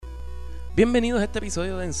Bienvenidos a este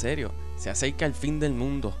episodio de En Serio. Se acerca el fin del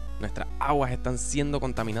mundo. Nuestras aguas están siendo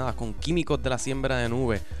contaminadas con químicos de la siembra de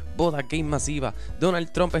nubes, bodas gays masivas,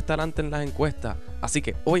 Donald Trump está delante en las encuestas. Así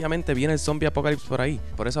que obviamente viene el zombie apocalipsis por ahí.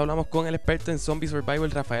 Por eso hablamos con el experto en zombie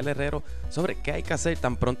survival Rafael Herrero sobre qué hay que hacer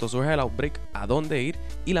tan pronto surge el outbreak, a dónde ir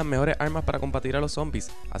y las mejores armas para combatir a los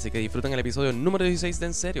zombies. Así que disfruten el episodio número 16 de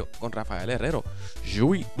En Serio con Rafael Herrero.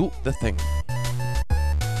 You do the thing.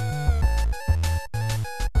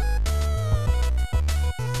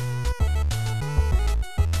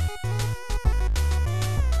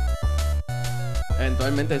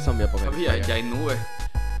 Eventualmente el zombie apocalipsis. Ya hay nubes.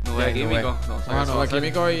 Nubes de químicos. Nubes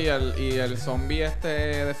químicos y el zombie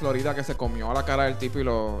de Florida que se comió a la cara del tipo y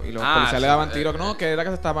los policías le daban tiros. No, que era que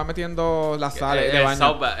se estaba metiendo las sales de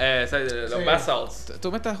baño. Los bath salts.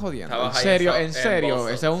 Tú me estás jodiendo. En serio.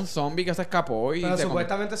 Ese es un zombie que se escapó y pero se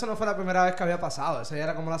supuestamente eso no fue la primera vez que había pasado. Esa ya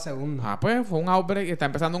era como la segunda. pues fue un outbreak. Está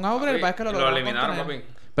empezando un outbreak. Sí, Es que lo eliminaron, papi.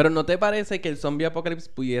 Pero ¿no te parece que el zombie apocalipsis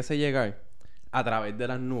pudiese llegar a través de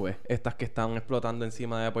las nubes, estas que están explotando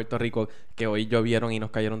encima de Puerto Rico, que hoy llovieron y nos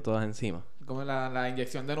cayeron todas encima? Como la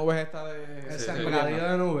inyección de nubes esta El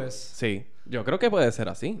sembradío de nubes. Sí, yo creo que puede ser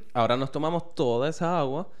así. Ahora nos tomamos toda esa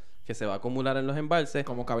agua que se va a acumular en los embalses.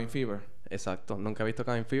 como cabin fever. Exacto, nunca he visto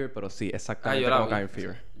Cabin Fever, pero sí, exactamente yo la como vi. Cabin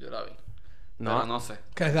Fever. Yo la vi. No. Pero no sé.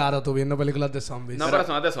 Qué raro tú viendo películas de zombies. No, pero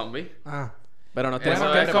eso no es de zombies. Ah. Pero no Es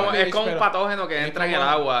tenemos como un patógeno que entra en el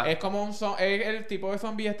agua. Es como es el tipo de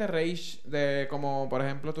zombie rage de como por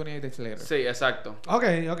ejemplo Terminator Slayer. Sí, exacto. Ok.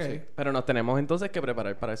 Sí. Pero nos tenemos entonces que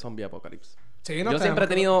preparar para el zombie apocalipsis. Sí, Yo siempre he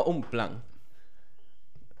tenido un plan.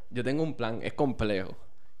 Yo tengo un plan, es complejo.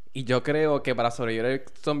 Y yo creo que para sobrevivir el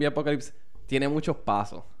zombie apocalipsis tiene muchos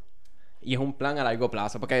pasos. Y es un plan a largo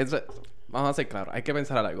plazo. Porque vamos a ser claros, hay que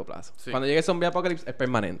pensar a largo plazo. Sí. Cuando llegue el zombie apocalipsis es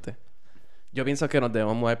permanente. Yo pienso que nos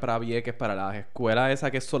debemos mover para Vieques, para la escuela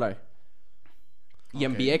esa que es solar. Y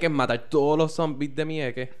en Vieques matar todos los zombies de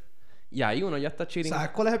Vieques. Y ahí uno ya está chilling. ¿Sabes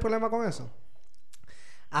cuál es el problema con eso?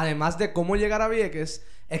 Además de cómo llegar a Vieques,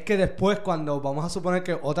 es que después cuando vamos a suponer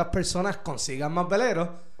que otras personas consigan más veleros,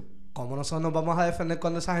 ¿cómo nosotros nos vamos a defender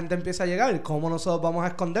cuando esa gente empiece a llegar? ¿Cómo nosotros vamos a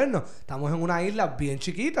escondernos? Estamos en una isla bien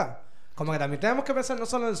chiquita. Como que también tenemos que pensar no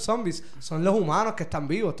solo en los zombies, son los humanos que están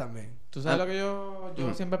vivos también. ¿Tú sabes lo que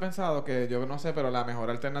yo siempre he pensado? Que yo no sé, pero la mejor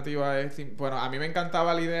alternativa es... Bueno, a mí me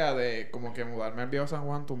encantaba la idea de como que mudarme al viejo San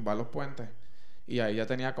Juan, tumbar los puentes. Y ahí ya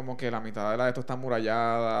tenía como que la mitad de la de esto está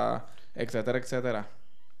amurallada, etcétera, etcétera.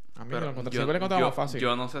 A mí siempre lo encontraba más fácil.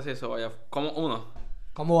 Yo no sé si eso vaya... ¿Cómo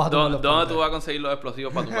 ¿Cómo vas a tumbar los ¿Dónde puentes? tú vas a conseguir los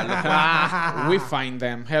explosivos para tumbar los puentes? We find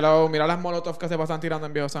them. Hello, mira las molotov que se pasan tirando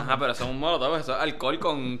en viejo San Juan. Ajá, pero eso es un molotov, eso es alcohol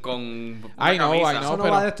con I know, camisa. Eso no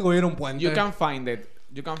pero- va a destruir un puente. You can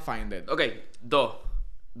find it. Ok, dos.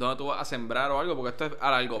 ¿Dónde tú vas a sembrar o algo? Porque esto es a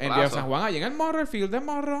largo En plazo. viejo San Juan, allí en el morro, el field de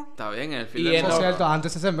morro. Está bien, en el Y field en de Eso es morro. cierto,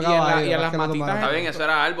 antes se Y sembraba ahí. en después las que lo matitas tomaron. Está bien, eso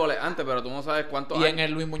era árboles antes, pero tú no sabes cuántos Y años. en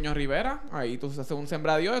el Luis Muñoz Rivera, ahí tú haces un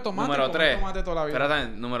sembradío de tomate. Número comes 3. tomate toda la vida. Espérate,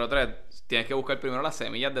 número 3. Tienes que buscar primero las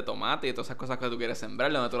semillas de tomate y todas esas cosas que tú quieres sembrar,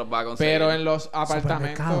 donde tú las vas a conseguir. Pero en los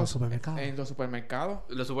apartamentos. Supermercado. En los supermercados.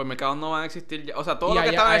 Los supermercados no van a existir ya. O sea, todo Y lo que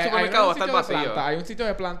hay- estaba en el hay- supermercado va a hay un estar sitio de vacío. plantas. Hay un sitio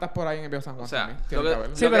de plantas por ahí en el viejo San Juan. O sea, también. lo Tiene que- que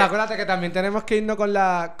haberlo. Sí, Lo pero que- acuérdate que también tenemos que irnos con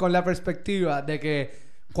la perspectiva de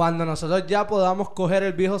que cuando nosotros ya podamos coger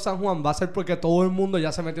el viejo San Juan va a ser porque todo el mundo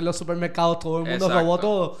ya se metió en los supermercados, todo el mundo Exacto. robó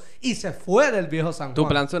todo y se fue del viejo San Juan. Tu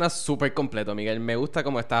plan suena súper completo, Miguel. Me gusta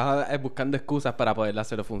como estás buscando excusas para poder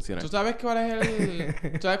hacerlo funcionar. ¿Tú sabes cuál es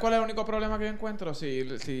 ¿Tú sabes cuál es el único problema que yo encuentro?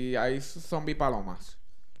 Si hay zombie palomas.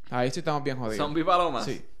 Ahí sí estamos bien jodidos. ¿Zombie palomas?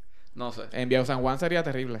 Sí. No sé. En viejo San Juan sería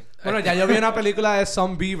terrible. Bueno, ya yo vi una película de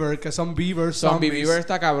Zombiever, que son beavers, Zombie zombies. Beaver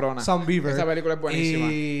está cabrona. Zombiever. Esa película es buenísima.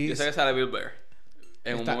 Y... Yo sé que sale Bill Bear.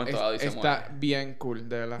 En un momento dado y se está muere. bien cool,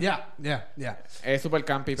 de verdad. Ya. Es super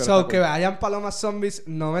campy, pero So, está que cool. hayan palomas zombies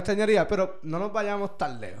no me extrañaría, pero no nos vayamos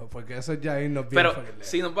tan lejos, porque eso ya irnos bien Pero fucking lejos.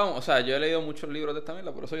 si nos vamos, o sea, yo he leído muchos libros de esta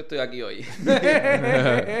mierda, por eso yo estoy aquí hoy.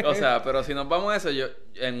 O sea, pero si nos vamos a eso, yo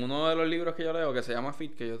en uno de los libros que yo leo, que se llama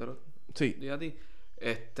Fit, que yo te lo Sí. di a ti,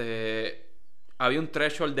 había un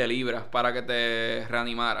threshold de libras para que te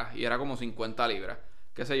reanimaras y era como 50 libras.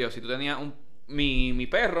 Qué sé yo, si tú tenías mi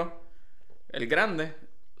perro, el grande,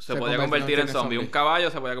 se podía convertir en zombie. Un caballo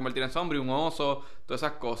se podía convertir en zombie, un oso, todas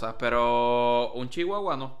esas cosas. Pero un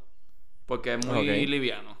chihuahua no, porque es muy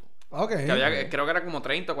liviano. Ok. Creo que era como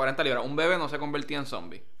 30 o 40 libras. Un bebé no se convertía en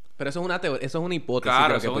zombie. Pero eso es una teoría, eso es una hipótesis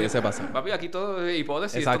Claro, creo que pudiese pasar. Papi, aquí todo es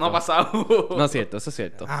hipótesis. Exacto. Esto no ha pasado. No es cierto, eso es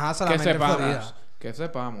cierto. Ajá, Que solamente en sepamos. Florida. Que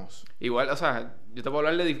sepamos. Igual, o sea, Yo te puedo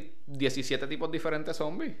hablar de 17 tipos diferentes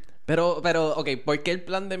zombies. Pero, ok, ¿por qué el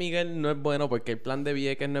plan de Miguel no es bueno? ¿Por qué el plan de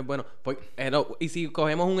Vieques no es bueno? Y si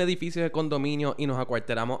cogemos un edificio de condominio y nos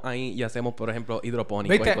acuartelamos ahí y hacemos, por ejemplo,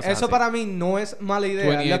 hidropónicos y ¿Viste? cosas Eso así. para mí no es mala idea.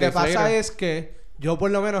 28 Lo que pasa later. es que yo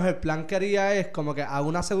por lo menos el plan que haría es como que hago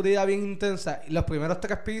una seguridad bien intensa y los primeros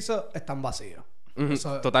 3 pisos están vacíos. Ujú,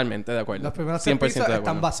 Eso- totalmente de acuerdo. Los primeros 3 100% pisos de están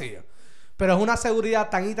acuerdo. vacíos. Pero es una seguridad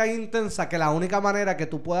tan y tan intensa que la única manera que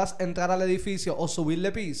tú puedas entrar al edificio o subir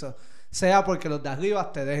de piso sea porque los de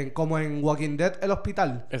arriba te dejen, como en Walking Dead, el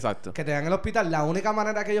hospital. Exacto. Que te dan el hospital. La única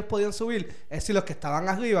manera que ellos podían subir es si los que estaban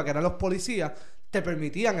arriba, que eran los policías, te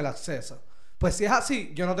permitían el acceso. Pues si es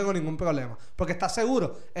así, yo no tengo ningún problema. Porque estás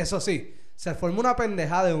seguro. Eso sí, se forma una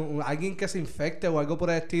pendejada de alguien que se infecte o algo por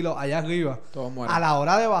el estilo allá arriba. Todos mueren. A la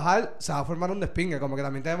hora de bajar, se va a formar un despingue. Como que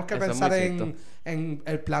también tenemos que Eso es pensar muy cierto. en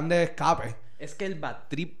el plan de escape. Es que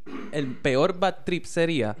el peor bad trip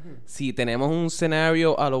sería si tenemos un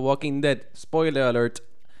escenario a lo Walking Dead, spoiler alert,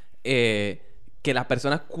 que las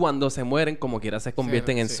personas cuando se mueren como quiera se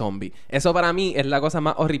convierten en sí. zombies. Eso para mí es la cosa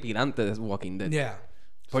más horripilante de Walking Dead. Yeah.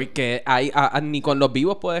 Porque ni con los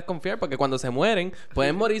vivos puedes confiar, porque cuando se mueren,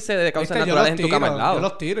 pueden morirse de Es causas que yo naturales los en tu cama al tiro, lado. yo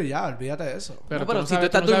los tiro y ya, olvídate de eso. No, pero tú no si sabes- tú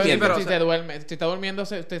estás no sabes durmiendo, si pero- te duerme, si está durmiendo,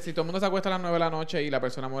 si todo el mundo se acuesta a las 9 de la noche y la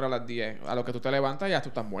persona muere a las 10, a lo que tú te levantas ya tú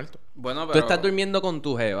estás muerto. Bueno, pero... Tú estás durmiendo con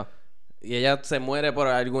tu jeva y ella se muere por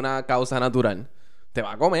alguna causa natural. Te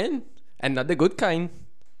va a comer. And not the good kind.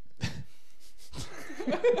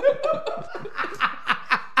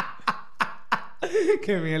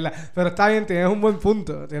 Qué mierda. Pero está bien, tienes un buen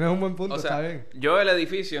punto. Tienes un buen punto, O sea, está bien. yo el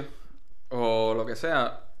edificio o lo que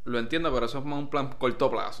sea, lo entiendo, pero eso es más un plan corto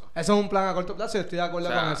plazo. Eso es un plan a corto plazo y estoy de acuerdo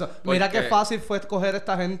O sea, con eso. Mira porque- qué fácil fue escoger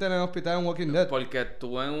esta gente en el hospital en Walking Dead. Porque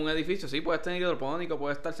tú en un edificio, sí, puedes tener hidropónico,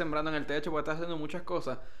 puedes estar sembrando en el techo, puedes estar haciendo muchas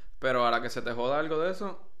cosas, pero a la que se te joda algo de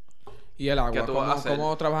eso, Y el agua, ¿qué tú vas a hacer?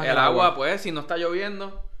 ¿cómo trabajan El agua, pues, si no está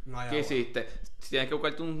lloviendo, No hay ¿qué agua. hiciste? Tienes que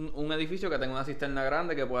buscarte un edificio que tenga una cisterna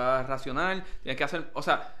grande que puedas racionar. Tienes que hacer, o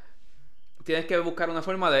sea, tienes que buscar una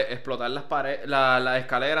forma de explotar las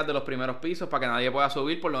escaleras de los primeros pisos para que nadie pueda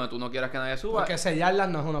subir por donde tú no quieras que nadie suba. Porque sellarlas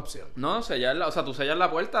no es una opción. No, sellarla, o sea, tú sellas la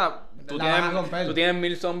puerta, tú La van a romper. tienes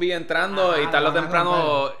 1000 zombies entrando Ajá, y tarde o la van a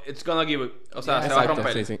temprano it's gonna give it. O sea, se va a Exacto,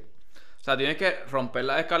 romper. sí, sí. O sea, tienes que romper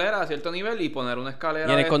las escaleras a cierto nivel y poner una escalera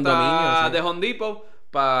Y en el de condominio, sí. de Home Depot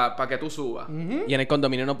para que tú subas. Y en el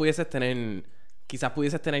condominio no pudieses tener... Quizás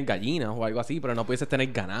pudieses tener gallinas o algo así, pero no pudieses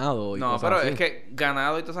tener ganado y No, cosas pero así. es que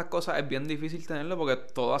ganado y todas esas cosas es bien difícil tenerlo porque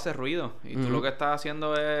todo hace ruido. Y tú lo que estás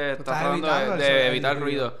haciendo es... Tú Estás estás tratando evitando de el evitar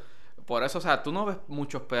ruido. ruido. Por eso, o sea, tú no ves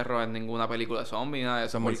muchos perros en ninguna película de zombies, nada de Eso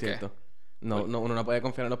eso. es muy ¿Por qué? cierto. No, uno no puede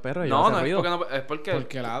confiar en los perros. ellos No, hacen no es ruido. porque no... Es porque...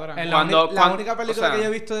 Porque ladran. Es Cuando- la cuando- única película o sea- que yo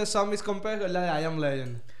he visto de zombies con perros es la de I Am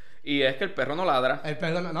Legend. Y es que el perro no ladra. El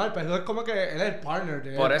perro no, el perro es como que él es el partner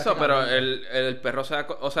de Por él, eso, pero prácticamente. el perro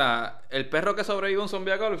o sea, el perro que sobrevive a un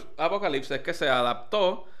zombie apocalipsis es que se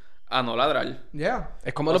adaptó a no ladrar. Yeah.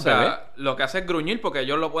 Es como O los sea, bebés. lo que hace es gruñir porque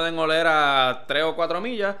ellos lo pueden oler a 3 o 4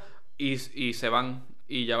 millas y se van.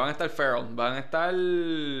 Y ya van a estar feral, van a estar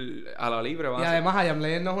a la libre. Van Y a ser- además, I Am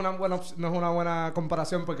Legend no es una buena no es una buena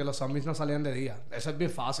comparación porque los zombies no salían de día. Eso es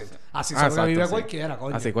bien fácil. Así Ah, sobrevive exacto, sí. cualquiera,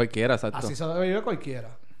 coño. Así cualquiera, exacto. Así sobrevive cualquiera.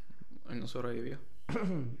 Ay, no sobrevivió.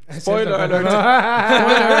 Es Spoiler cierto, pero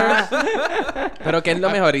Pero ¿qué es lo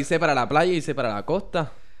mejor? ¿Irse para la playa y irse para la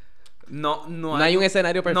costa? No hay un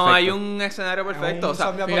escenario perfecto. No hay un escenario perfecto. Un O sea,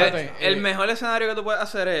 zombie el, apocalipsis. el mejor escenario que tú puedes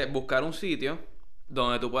hacer es buscar un sitio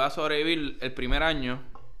donde tú puedas sobrevivir el primer año.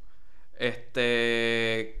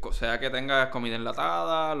 Sea que tengas comida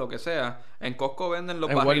enlatada, lo que sea. En Costco venden los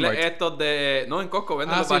En barriles Walmart. estos de... No, en Costco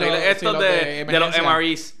venden los sí, barriles sí, estos los de de los emergencia.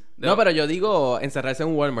 MREs. No, pero yo digo encerrarse en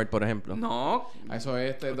un Walmart, por ejemplo. No, Eso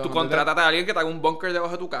es... tú contrátate a alguien que te haga un bunker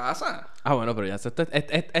debajo de tu casa. Ah, bueno, pero ya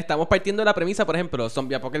estamos partiendo de la premisa, por ejemplo,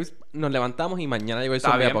 Zombie Apocalypse, nos levantamos y mañana llegó el Está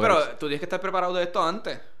Zombie bien, Apocalypse. pero tú tienes que estar preparado de esto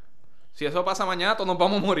antes. Si eso pasa mañana, todos nos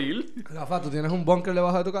vamos a morir. Rafa, ¿tú tienes un bunker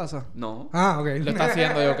debajo de tu casa? No. Ah, ok. Lo está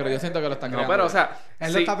haciendo, yo creo. Yo siento que lo está No, creando. pero o sea...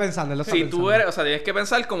 Él lo está pensando, él lo está si pensando. tú eres... O sea, tienes que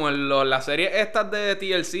pensar como en las series estas de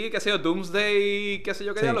TLC, qué sé yo, Doomsday, qué sé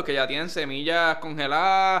yo qué Sí. ya, los que ya tienen semillas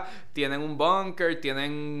congeladas, tienen un bunker,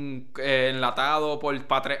 tienen enlatado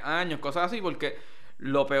para 3 años, cosas así, porque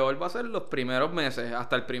lo peor va a ser los primeros meses,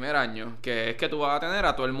 hasta el primer año, que es que tú vas a tener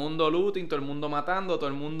a todo el mundo looting, todo el mundo matando, todo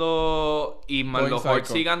el mundo... Y más Going los hordes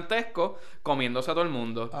psycho. gigantescos comiéndose a todo el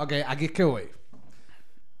mundo. Ok, aquí es que voy.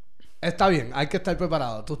 Está bien, hay que estar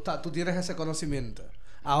preparado. Tú tienes ese conocimiento.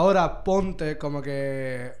 Ahora ponte como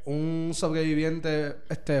que un sobreviviente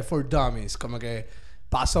for dummies. Como que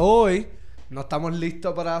pasó hoy, no estamos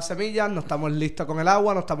listos para las semillas, no estamos listos con el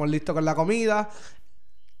agua, no estamos listos con la comida.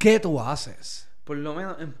 ¿Qué tú haces? por lo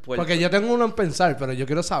menos en Puerto Rico. Porque yo tengo uno en pensar, pero yo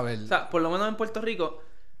quiero saber. O sea, por lo menos en Puerto Rico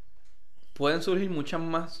pueden surgir muchas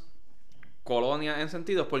más colonias en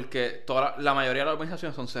sentido porque la mayoría de las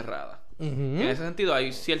organizaciones son cerradas. En ese sentido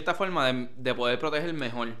hay cierta forma de poder proteger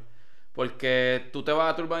mejor. Porque tú te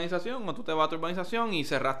vas a tu urbanización o tú te vas a tu urbanización y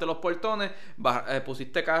cerraste los portones,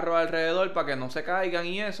 pusiste carros alrededor para que no se caigan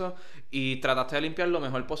y eso, y trataste de limpiar lo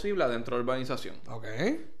mejor posible adentro de la urbanización. Ok.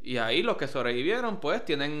 Y ahí los que sobrevivieron, pues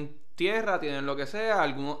tienen tierra, tienen lo que sea,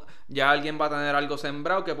 ya alguien va a tener algo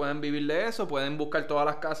sembrado que pueden vivir de eso, pueden buscar todas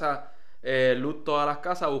las casas, loot todas las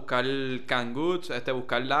casas, buscar canned goods,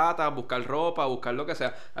 buscar latas, buscar ropa, buscar lo que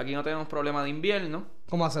sea. Aquí no tenemos problema de invierno.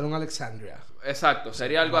 Como hacer un Alexandria. Exacto,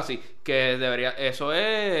 sería algo así. Que debería... Eso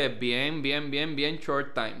es bien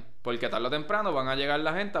short time. Porque tarde o temprano van a llegar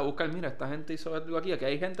la gente a buscar... Mira, esta gente hizo algo aquí. Aquí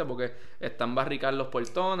hay gente porque están barricando los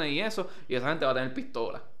portones y eso. Y esa gente va a tener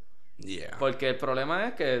pistola. Yeah. Porque el problema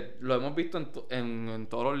es que... Lo hemos visto en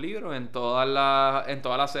todos los libros. En todas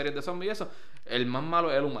las series de zombies y eso. El más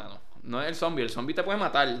malo es el humano. No es el zombie. El zombie te puede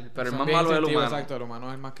matar. Pero el más malo es el humano. Exacto, el humano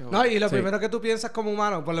es el más que joder. No, y lo primero que tú piensas como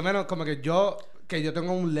humano, por lo menos como que yo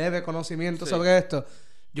tengo un leve conocimiento sobre esto,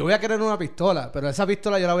 yo voy a querer una pistola, pero esa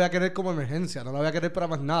pistola yo la voy a querer como emergencia, no la voy a querer para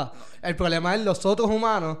más nada. El problema es los otros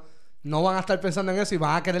humanos no van a estar pensando en eso y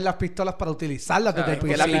van a querer las pistolas para utilizarlas desde el que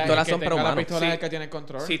principio. las pistolas son para humanos. La pistola es Sí. el que tiene el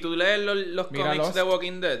control. Si tú lees los cómics de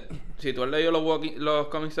Walking Dead, si tú has leído los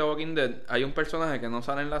cómics de Walking Dead, hay un personaje que no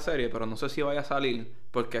sale en la serie, pero no sé si vaya a salir,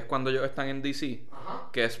 porque es cuando ellos están en DC,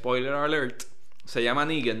 que spoiler alert, se llama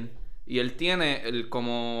Negan, y él tiene él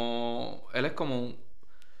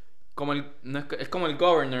es como el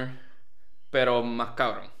governor, pero más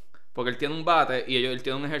cabrón. Porque él tiene un bate y él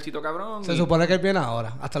tiene un ejército cabrón. Se supone que él viene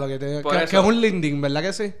ahora, hasta lo que te... Por Que eso. es un Linding, ¿verdad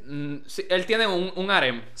que sí? Sí, él tiene un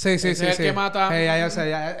harem. Sí. Ese es el que mata-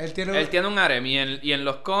 Él tiene Él tiene un harem y en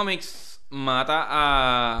los cómics mata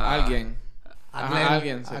a Alguien. a Ajá, Glenn.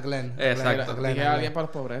 alguien, sí. A Glenn. Exacto. A Glenn, Dije a a Glenn. alguien para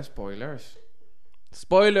los pobres. Spoilers.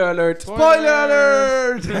 Spoiler alert. ¡Spoiler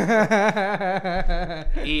alert!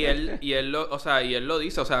 Y él lo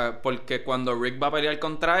dice, o sea, porque cuando Rick va a pelear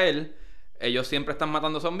contra él, ellos siempre están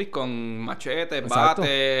matando zombies con machetes, Exacto.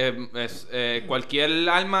 bates, cualquier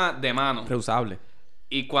arma de mano. Reusable.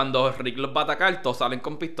 Y cuando Rick los va a atacar, todos salen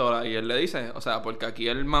con pistola. Y él le dice, o sea, porque aquí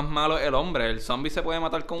el más malo es el hombre. El zombie se puede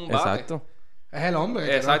matar con un bate. Exacto. Es el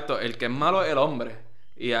hombre. Exacto, el que es malo es el hombre.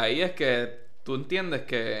 Y ahí es que tú entiendes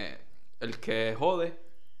que el que jode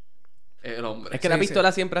es el hombre. Es que la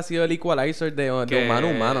pistola siempre ha sido el equalizer de humano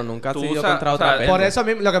a humano. Nunca ha tú sido usas- contra o otra sea, especie. Por eso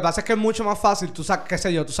mismo, lo que pasa es que es mucho más fácil. Tú sacas, qué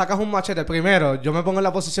sé yo, tú sacas un machete. Primero, yo me pongo en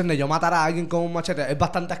la posición de yo matar a alguien con un machete. Es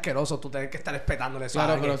bastante asqueroso tú tener que estar espetándole eso a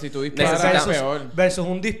Claro, alguien. pero si tú disparas es Necesitas- peor. Versus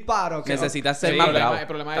un disparo que Necesitas ser Sí, más el bravo.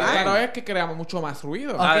 problema del disparo es que creamos mucho más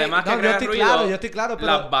ruido. Ok, Además que no, yo crea estoy ruido, claro, yo estoy claro, pero-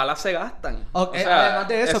 las balas se gastan. Ok, O sea, además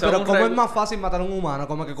de eso, es pero un ¿cómo es regu- más fácil matar a un humano?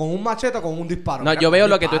 Como que con un machete o con un disparo. No, Mira, yo con veo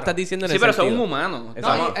un lo que tú disparo. estás diciendo en Sí, ese pero son un sentido. humano.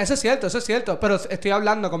 Exacto. No, eso es cierto. Pero estoy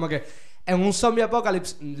hablando como que en un zombie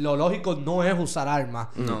apocalypse lo lógico no es usar armas.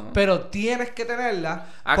 No. Pero tienes que tenerlas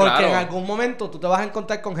Ah, porque claro. en algún momento tú te vas a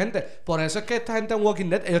encontrar con gente. Por eso es que esta gente en Walking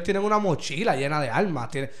Dead, ellos tienen una mochila llena de armas.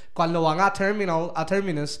 Cuando van a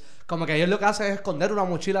Terminus, como que ellos lo que hacen es esconder una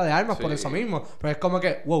mochila de armas Sí. por eso mismo. Pero es como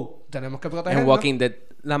que, wow, tenemos que protegernos. En Walking Dead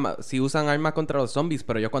sí usan armas contra los zombies,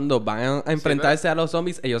 pero ellos cuando van a enfrentarse a los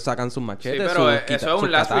zombies, ellos sacan sus Sí, machetes, pero sus eso es sus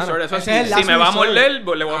un last katanas. resort. Eso Ese sí, es el last si me va a resort. morder,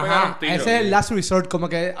 pues le voy a pegar Ajá, un tiro. ese es el last resort. Como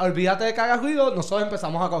que olvídate de que hagas ruido, nosotros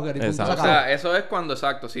empezamos a coger y punto, Exacto. se O acabó. sea, eso es cuando,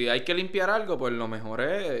 exacto, si hay que limpiar algo, pues lo mejor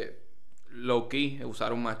es low key,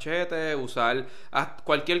 usar un machete, usar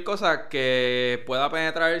cualquier cosa que pueda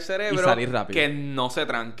penetrar el cerebro Y salir rápido. que no se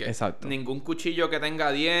tranque. Exacto. Ningún cuchillo que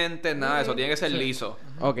tenga dientes, nada de eso, tiene que ser liso.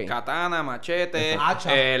 Ok. Katana, machete,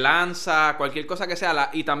 Hacha. lanza, cualquier cosa que sea.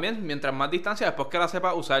 Y también, mientras más distancia, después que la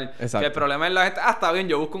sepa usar. Exacto. Que el problema es la gente, está bien,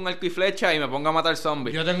 yo busco un arco y flecha y me pongo a matar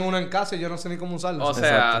zombies. Yo tengo uno en casa y yo no sé ni cómo usarlo. O sea,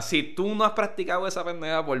 Exacto. si tú no has practicado esa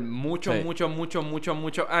pendeja por muchos Sí.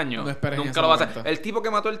 años, No esperes en nunca ese lo vas a hacer. momento. El tipo que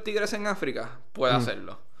mató el tigre ese en África puede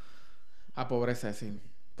hacerlo. A pobre Cecil.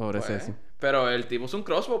 Pobre Pues, Ceci. pero el tipo usó un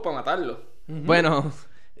crossbow para matarlo. Bueno,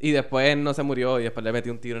 y después no se murió y después le metí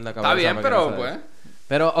un tiro en la cabeza. Está bien, para que pero no se- pues,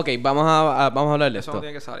 Pero, ok, vamos a hablar de eso esto. no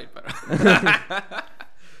tiene que salir, pero.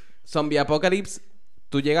 Zombie Apocalypse,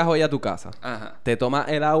 tú llegas hoy a tu casa, Ajá. te tomas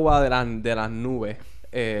el agua de las nubes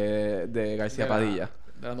de García De la- Padilla.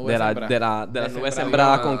 de la nube de sembrada. las nubes sembrada.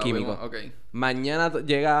 sembradas Ah, con bueno, químicos. ok. Mañana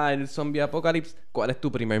llega el Zombie Apocalypse, ¿cuál es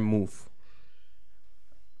tu primer move?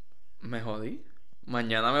 Me jodí.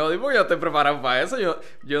 Mañana me jodí porque yo estoy preparado para eso.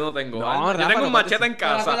 Yo no tengo No, armas. Yo Rafa, tengo no un te- machete en Pero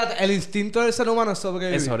casa. espérate, el instinto del ser humano es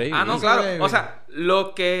sobrevivir. Es sobrevivir. Ah, no, claro. O sea,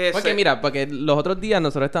 Lo que Porque mira, porque los otros días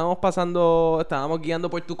nosotros estábamos guiando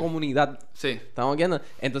por tu comunidad. Sí. Estábamos guiando.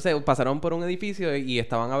 Entonces pasaron por un edificio y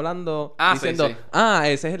estaban hablando, diciendo, sí.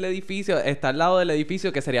 ese es el edificio, está al lado del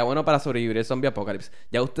edificio que sería bueno para sobrevivir el zombie apocalypse.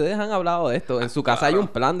 Ya ustedes han hablado de esto. En su casa hay un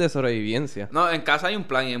plan de sobrevivencia. No, en casa hay un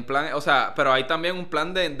plan, o sea, pero hay también un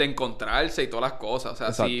plan de encontrarse y todas las cosas. O sea,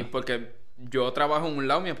 Exacto. sí, porque yo trabajo en un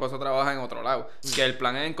lado, mi esposo trabaja en otro lado. Que el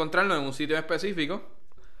plan es encontrarnos en un sitio específico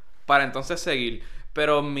para entonces seguir.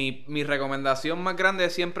 Pero mi recomendación más grande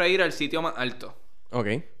es siempre ir al sitio más alto. Ok.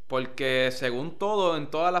 Porque según todo, en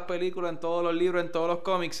todas las películas, en todos los libros, en todos los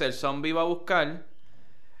cómics, el zombie va a buscar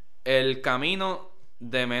el camino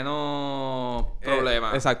de menos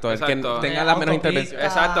problemas. Exacto, el que tenga la menos intervención.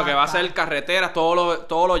 Exacto, que va a ser carreteras,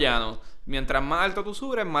 todo lo llano. Mientras más alto tú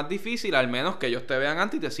subes, más difícil, al menos que ellos te vean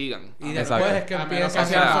antes y te sigan. Y Exacto. después es que A menos que empieza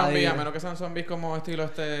sean a zombies, a menos que sean zombies como estilo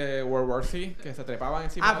World War C, que se trepaban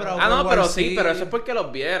encima. Ah, pero- No, World pero War sí, C. pero eso es porque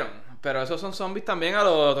los vieron. Pero esos son zombies también a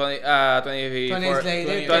los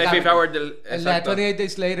 25th Hour del... El de 28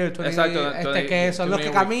 Days Later, 20, Exacto, que son los que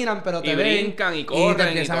 28 caminan, pero te y ven brincan y y corren te y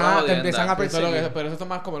empiezan, toda la te empiezan a jodienda. perseguir. Pero eso son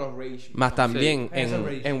más como los Rage. Más también Sí. Eso es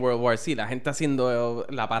Rage. en World War C, la gente haciendo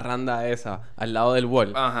la parranda esa al lado del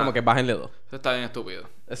wall. Ajá. Como que bájenle dos. Eso está bien estúpido.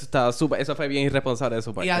 Eso está súper, eso fue bien irresponsable de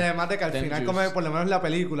su parte. Y además de que al Ten final, juice. como por lo menos la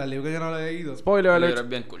película, el libro que yo no lo he leído, Spoiler El libro alert. es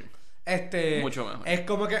bien cool. Mucho mejor. es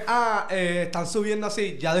como que, están subiendo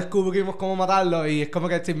así, ya descubrimos cómo matarlo y es como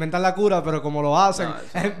que se inventan la cura, pero como lo hacen, No,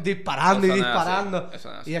 eso es disparando eso y no es así. disparando. Eso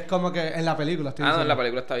no es así. Y es como que en la película estoy No, en diciendo. la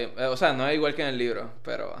película está bien. O sea, no es igual que en el libro,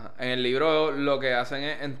 pero ajá. En el libro lo que hacen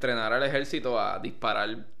es entrenar al ejército a disparar.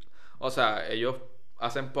 O sea, ellos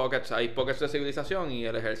hacen pockets, hay pockets de civilización y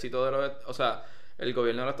el ejército o sea, el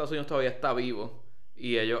gobierno de los Estados Unidos todavía está vivo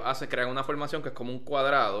y ellos crean una formación que es como un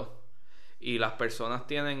cuadrado y las personas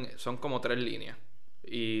son como 3 líneas.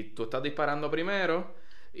 Y tú estás disparando primero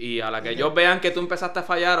y a la que ellos vean que tú empezaste a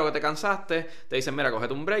fallar o que te cansaste, te dicen, mira,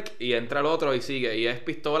 cógete un break y entra el otro y sigue. Y es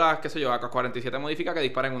pistola, qué sé yo, AK-47 modifica que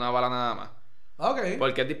disparen una bala nada más. Ok.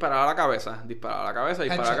 Porque es disparar a la cabeza, disparar a la cabeza,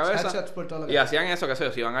 disparar a la cabeza. Headshots por todo lo que- Y hacían eso, qué sé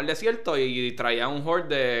yo, se iban al desierto y traían un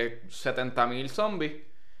horde de 70,000 zombies.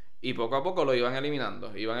 Y poco a poco lo iban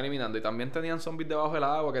eliminando. Y también tenían zombies debajo del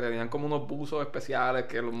agua que tenían como unos buzos especiales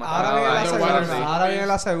que los mataban. Ahora viene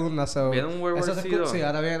la segunda. Viene un World War Eso se C escucha, dos. sí,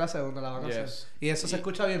 ahora viene la segunda, la van a hacer. Yes. Y eso se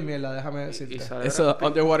escucha bien mierda, déjame decirte. sale Eso, Brad Pitt.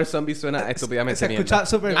 Underwater Zombie suena estúpidamente Se mierda. escucha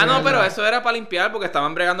súper Ah, no, mierda. pero eso era para limpiar porque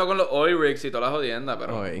estaban bregando con los oil rigs y toda la jodienda,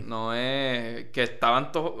 pero Oy. no es que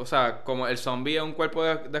estaban todos, o sea, como el zombie es un cuerpo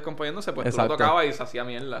descomponiéndose, pues Exacto. tú lo tocabas y se hacía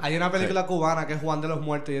mierda. Hay una película cubana que es Juan de los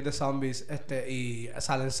Muertos y es de zombies, y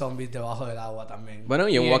salen zombies debajo del agua también. Bueno,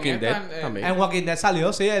 y en Y en Walking esta, Dead también. En Walking Dead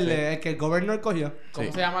salió, sí, el que el governor cogió. ¿Cómo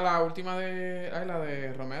Sí. se llama la última de... Ay, la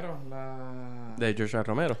de Romero? La... De George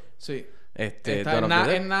Romero. Sí. Dawn Está of the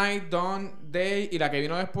Dead. en Night, Dawn, Day y la que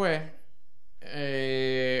vino después,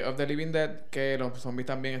 of the Living Dead, que los zombies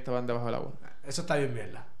también estaban debajo del agua. Eso está bien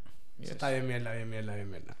mierda. Yes. Eso está bien mierda, bien mierda, bien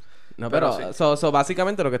mierda. No, Pero pero, sí.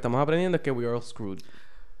 básicamente lo que estamos aprendiendo es que we are all screwed.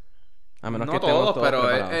 A menos No que estemos todos, todos pero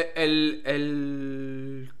preparados.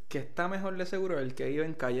 el que está mejor de seguro es el que vive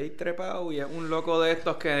en calle y trepado y es un loco de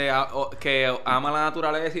estos que ama la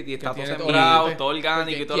naturaleza y está todo tiene todo sembrado, el- todo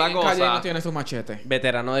orgánico y toda la ¿Quién en Calle cosa. no tiene su machete?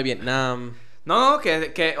 Veterano de Vietnam. No,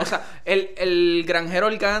 o sea, el granjero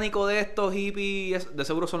orgánico de estos hippies de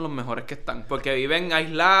seguro son los mejores que están. Porque viven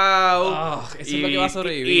aislados. Ah, eso es lo que va a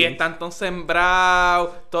sobrevivir. Y están todos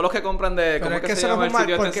sembrados. Todos los que compran de... Pero ¿Cómo es que que se eso no llama es el un mal,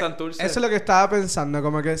 sitio este en porque Santurce? eso es lo que estaba pensando,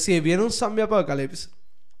 como que si viene un zombie apocalypse,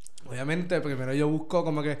 obviamente primero yo busco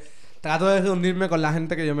como que trato de reunirme con la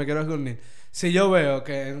gente que yo me quiero reunir. Si yo veo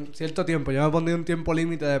que en cierto tiempo, yo me pondré un tiempo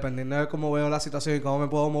límite dependiendo de cómo veo la situación y cómo me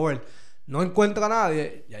puedo mover, no encuentro a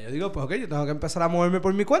nadie, ya yo digo, pues ok, yo tengo que empezar a moverme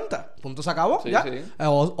por mi cuenta. Punto, se acabó, Sí, ya. sí.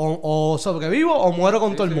 O sobrevivo o muero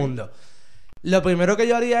con Sí, todo el sí. mundo. Lo primero que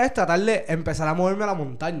yo haría es tratar de empezar a moverme a la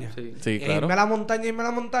montaña. Sí. Sí, claro. Irme a la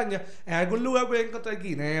montaña. En algún lugar voy a encontrar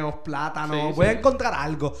guineos, plátanos. Sí, voy a sí. encontrar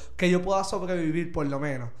algo que yo pueda sobrevivir por lo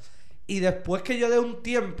menos. Y después que yo dé un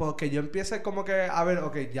tiempo, que yo empiece como que a ver,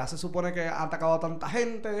 ok, ya se supone que ha atacado a tanta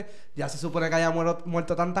gente, ya se supone que haya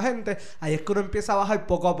muerto tanta gente, ahí es que uno empieza a bajar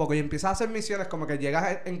poco a poco y empieza a hacer misiones como que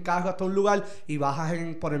llegas en carro hasta un lugar y bajas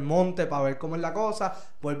por el monte para ver cómo es la cosa,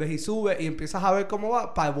 vuelves y subes y empiezas a ver cómo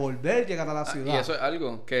va para volver a llegar a la Y ciudad. eso es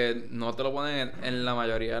algo que no te lo ponen en la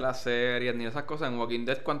mayoría de las series ni esas cosas. En Walking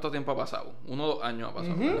Dead, ¿cuánto tiempo ha pasado? 1 o 2 años ha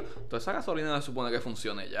pasado. ¿verdad? Toda esa gasolina se supone que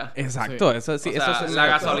funcione ya. Exacto, Sí. eso sí, O sea, eso es la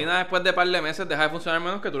gasolina después después de par de meses deja de funcionar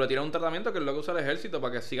menos que tú le tiras un tratamiento que es lo que usa el ejército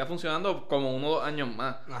para que siga funcionando como 1 o 2 años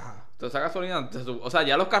más. Ajá. Entonces esa gasolina, o sea,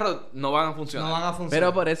 ya los carros no van a funcionar. No van a funcionar.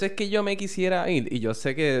 Pero por eso es que yo me quisiera ir. Y yo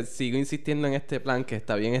sé que sigo insistiendo en este plan que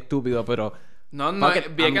está bien estúpido, pero... No, porque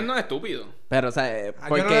Vieques no es estúpido. Pero, o sea, Yo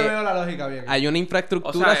no le veo porque la lógica bien. hay una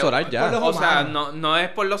infraestructura O sea, solar ya. por los O sea, humanos. no es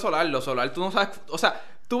por lo solar. Lo solar tú no sabes... O sea,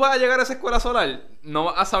 tú vas a llegar a esa escuela solar, no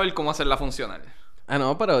vas a saber cómo hacerla funcionar. Ah,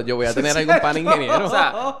 no, pero yo voy a tener algún pan ingeniero. O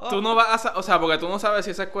sea, tú no vas a... O sea, porque tú no sabes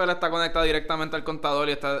si esa escuela está conectada directamente al contador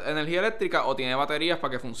y está energía eléctrica o tiene baterías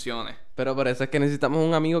para que funcione. Pero por eso es que necesitamos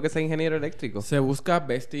un amigo que sea ingeniero eléctrico. Se busca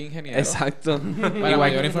bestie ingeniero. Exacto. Para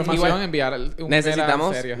mayor información, igual, enviar un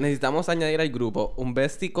necesitamos añadir al grupo un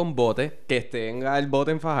bestie con bote que tenga el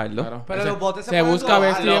bote en Fajardo. Claro. Pero Ese- los botes se pueden busca robar.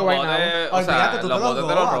 bestie de Los Guaynabo. botes, o sea, Olvídate, tú los te los botes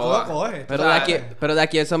te los robas, tú robas. lo coges. Pero, O sea, de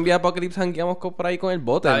aquí al Zombie Apocalypse jangueamos por ahí con el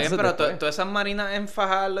bote. Está bien, entonces pero después- todas esas marinas en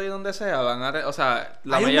Fajardo y donde sea van a... O sea,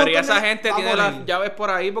 la Hay un mayoría de montón esa de- gente va a tiene morir. las llaves por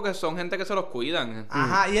ahí porque son gente que se los cuidan.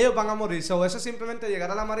 Ajá, y ellos van a morir. So, eso es simplemente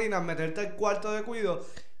llegar a la marina, meterte al cuarto de cuido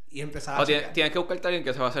y empezar a O chequear. tienes que buscarte a alguien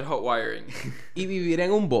que se va a hacer hot wiring. Y vivir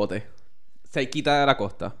en un bote. Se quita de la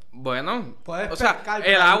costa. Bueno, Puedes o sea, pescar, el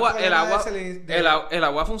pero hay un agua, problema de el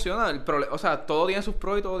agua funciona. O sea, todo tiene sus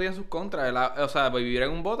pros y todo tiene sus contras. O sea, vivir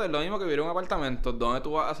en un bote es lo mismo que vivir en un apartamento. ¿Dónde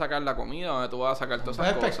tú vas a sacar la comida? ¿Dónde tú vas a sacar todas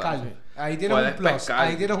esas Puedes cosas? pescar. Ahí tienes Puedes un plus. pescar.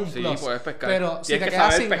 Ahí tienes un Sí, plus. puedes pescar. Pero si Tienes te que quedas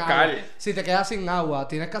saber sin pescar. agua, si te quedas sin agua,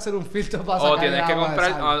 tienes que hacer un filtro para sacar O tienes que agua de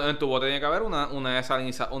comprar, sal. en tu bote tiene que haber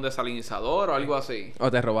un desalinizador o algo así.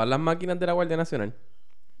 O te roban las máquinas de la Guardia Nacional.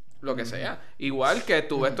 Lo que sea. Igual que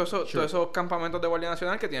tú ves todos esos campamentos de Guardia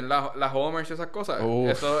Nacional que tienen las Homers y esas cosas. Uf.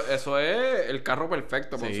 Eso es el carro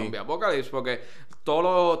perfecto para un Sí. Zombie Apocalypse. Porque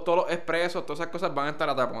todos los expresos, todas esas cosas van a estar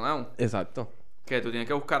ataponados. Exacto. Que tú tienes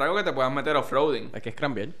que buscar algo que te puedan meter off-roading. Hay que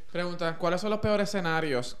scrambear. Pregunta, ¿cuáles son los peores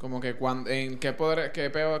escenarios? Como que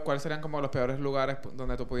 ¿cuáles serían como los peores lugares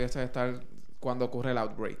donde tú pudieses estar cuando ocurre el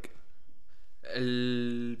outbreak?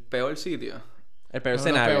 El peor sitio. El peor Los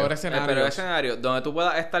escenario. peores El peor escenario. Donde tú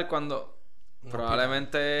puedas estar cuando...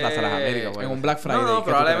 Probablemente... Plaza Las Américas, En un Black Friday. No, ¿qué tú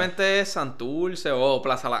probablemente Santurce o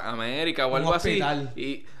Plaza Las Américas o Un algo hospital. así.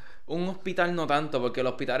 Y un hospital no tanto, porque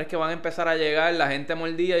los hospitales que van a empezar a llegar, la gente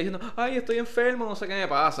mordida diciendo, ay, estoy enfermo, no sé qué me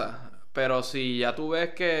pasa. Pero si ya tú ves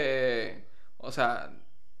que... O sea...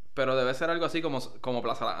 Pero debe ser algo así como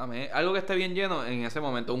Plaza Las Américas. Algo que esté bien lleno en ese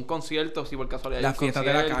momento. Un concierto, si por casualidad hay Las un fiestas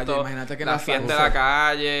de la concierto, calle, imagínate que la las fiesta de Santurce. la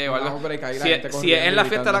calle o No, algo. hombre, que ahí la Si, gente si es corriendo en la y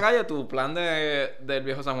fiesta de la gritando. calle, tu plan del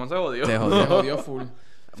viejo San Juan se jodió. Se Se jodió. jodió full.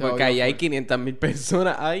 Se Porque jodió ahí hay full. 500,000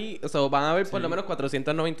 personas. Ahí, o sea, van a haber por lo menos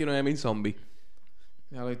 499,000 zombies.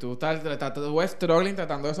 Ya, y tú estás struggling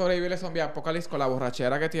tratando de sobrevivir el zombie apocalypse con la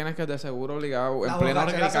borrachera que tienes, que es de seguro obligado La en pleno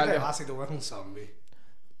borrachera se te radical. va si tú ves un zombie.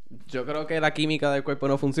 Yo creo que la química del cuerpo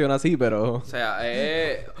no funciona así, pero... O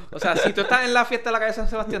sea, si tú estás en la fiesta de la calle San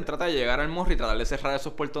Sebastián, trata de llegar al morro y tratar de cerrar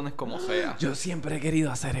esos portones como sea. Yo siempre he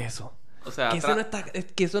querido hacer eso. O sea,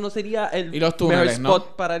 Que eso no sería el Y los túneles, mejor ¿no?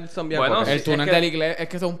 spot para el zombie Bueno, apocalypse. El túnel es que- de la iglesia es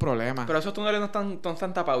que eso es un problema. pero esos túneles no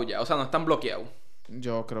están tapados ya. O sea, no están bloqueados.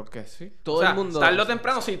 Yo creo que sí. Todo o sea, el mundo... tarde o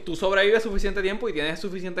temprano, si tú sobrevives suficiente tiempo y tienes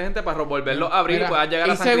suficiente gente para volverlo a abrir Mira, y puedas llegar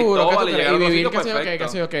a y San seguro que Cristóbal tú y crees, llegar a y los vivir, sitios qué sé yo qué, perfectos.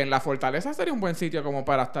 qué sé yo qué. En la fortaleza sería un buen sitio como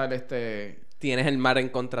para estar Tienes el mar en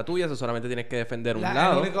contra tuya, eso solamente tienes que defender un El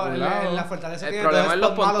lado. único- un en lado. la fortaleza El tiene problema dos es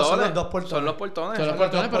los spots malos, pontones. son los dos portones. Son los portones. Son los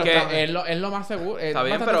portones, pero Porque- es lo más seguro. Es Está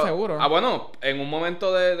bien, bastante pero... seguro. Ah, bueno, en un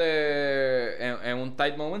momento en un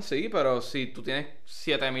tight moment sí, pero si tú tienes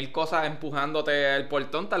 7,000 cosas empujándote el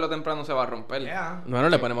portón, tarde o temprano se va a romper. Yeah. Bueno,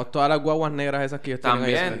 le ponemos todas las guaguas negras esas que ellos tienen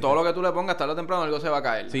ahí. También, todo lo que tú le pongas, tarde o temprano algo se va a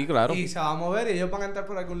caer. Sí, claro. Y se va a mover y ellos van a entrar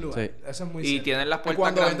por algún lugar. Sí. Eso es muy Y cierto. tienen las Y puertas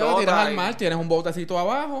cuando entras lo tiras grandotas al mar, tienes un botecito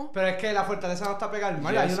abajo. Pero es que la fortaleza no está pegada al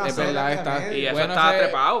mar. Hay Yes, una es zona verdad, que está. medio. Y eso está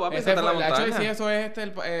trepado, papi, ese está en la fue- de hecho, montaña. sí, eso es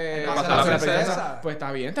El Paso de la Princesa. Pues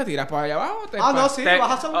está bien, te tiras para allá abajo. Ah, no, sí,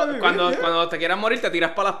 vas a sobrevivir. Cuando te quieras morir, te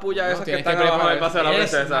tiras para las pullas No, esas que tienes que están abajo del preparar- paso de la Yes,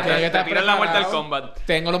 princesa. tienes que Te estar tiras la muerte al preparado. combat.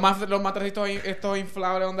 Tengo los matrecitos estos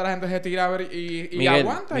inflables donde la gente se tira a ver y Miguel,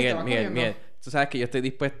 aguanta y te vas corriendo. Miguel. Tú sabes que yo estoy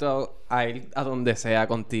dispuesto a ir a donde sea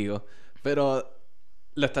contigo, pero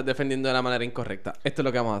lo estás defendiendo de la manera incorrecta. Esto es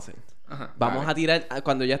lo que vamos a hacer. Ajá. Vamos a tirar,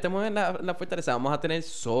 cuando ya estemos en la fortaleza, vamos a tener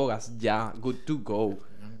sogas ya, good to go.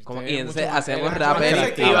 Sí, Y entonces mucho más. hacemos Es rappel mucho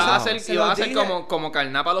más Y vas a avanzado. hacer, Se y vas a lo hacer dije. como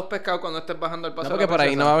carnapa a los pescados cuando estés bajando el paso No, de porque la por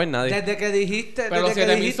ahí no va a haber nadie. Desde que dijiste. Pero desde que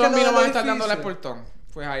 7,000 dijiste zombies lo no van a del estar dándole el edificio. portón.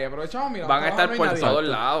 Pues ahí aprovechamos, mira. Van a estar por nadie. todos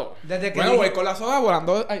lados. Desde que Bueno, voy dijiste- con la soga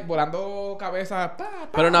volando cabezas.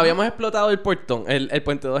 Pero no habíamos explotado el portón, el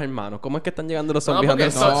puente de dos hermanos. ¿Cómo es que están llegando los No, zombies? porque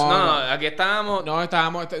a no. no, aquí estábamos. No,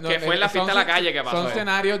 estábamos. Que fue en la fiesta de la calle que pasó. Son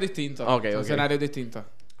escenarios distintos. Ok, Son ok. escenarios distintos.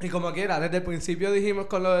 Y como quiera, desde el principio dijimos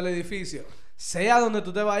con lo del edificio. sea donde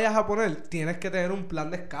tú te vayas a poner, tienes que tener un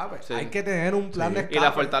plan de escape. Sí. Hay que tener un plan de escape. Y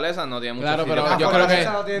la fortaleza no tiene mucho Claro, sitio. pero La yo creo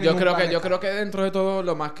fortaleza no tiene que yo ningún creo plan que de yo creo que dentro de todo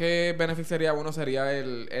lo más que beneficiaría a uno sería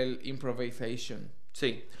el improvisation.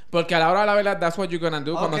 Sí. Porque a la hora de la verdad, that's what you're gonna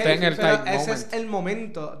do cuando Ok, estés en el pero tight ese moment. es el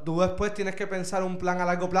momento. Tú después tienes que pensar un plan a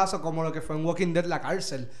largo plazo, como lo que fue en Walking Dead la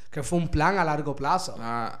cárcel, que fue un plan a largo plazo.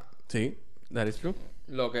 Sí, that is true.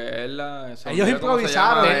 Lo que es la... se Ellos olvidó cómo se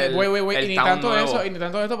improvisaron. llama, el- Wait, el y ni town tanto nuevo. eso, y ni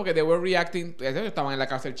tanto esto porque they were reacting, ellos estaban en la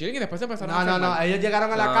cárcel chilling y después se empezaron a No, enfermar. ellos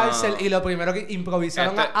llegaron a la No. cárcel y lo primero que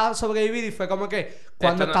improvisaron Este- a sobrevivir y fue como que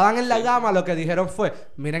cuando no- estaban en la sí. gama lo que dijeron fue,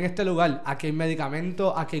 miren este lugar, aquí hay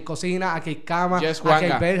medicamentos, aquí hay cocina, aquí hay cama, Yes, aquí hay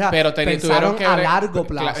Juanca, verja. pero tuvieron Pensaron que a ver- largo Cla-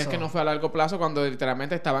 plazo. Es que no fue a largo plazo cuando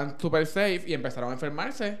literalmente estaban super safe y empezaron a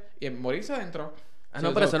enfermarse y a morirse dentro.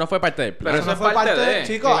 No, pero eso no fue parte del plan. Pero eso no es parte de...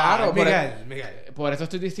 Chicos, Claro, Miguel. Por eso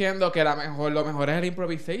estoy diciendo que lo mejor es el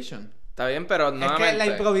improvisation. Está bien, pero Es nuevamente... que la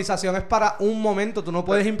improvisación es para un momento. Tú no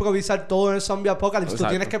puedes improvisar todo en el zombie apocalypse. Tú Exacto.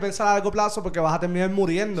 tienes que pensar a largo plazo porque vas a terminar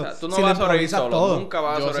muriendo. O sea, tú no si lo vas a sobrevivir improvisas solo. todo. Nunca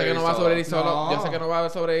vas a Yo sé que sobrevivir no va a sobrevivir solo, No. yo sé que no va a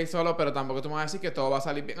sobrevivir solo, pero tampoco tú me vas a decir que todo va a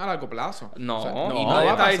salir bien a largo plazo. No, O sea, y no nadie va a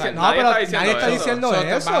está pasar. diciendo, No, pero nadie está eso. diciendo So,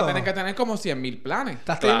 te eso. vas a tener que tener como 100,000 planes.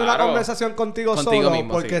 Estás teniendo una Claro. conversación contigo Contigo solo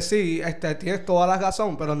mismo, porque sí, tienes toda la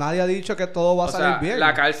razón, pero nadie ha dicho que todo va a O salir sea, bien.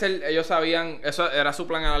 la cárcel, ellos sabían, eso era su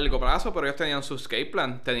plan a largo plazo, pero ellos tenían su escape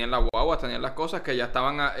plan, tenían las guaguas, tenían las cosas que ya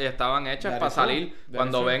estaban hechas That para is true. salir. That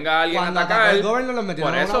Cuando is true. venga alguien Cuando a atacó atacar, el gobierno, los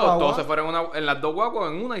metieron por en una eso guagua. todos se fueron en las dos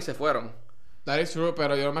guaguas en una y se fueron. That is true,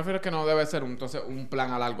 pero yo me refiero que no debe ser entonces un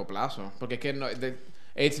plan a largo plazo. Porque es que no,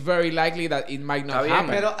 it's very likely that it might not Está bien, happen.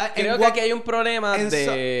 Pero Creo que aquí hay un problema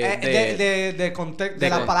de contexto, de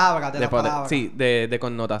las palabras, de las palabras. Sí, de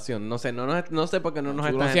connotación. No sé, no sé por qué no nos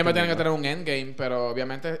Uno están siempre tiene que entendiendo. tener un endgame, pero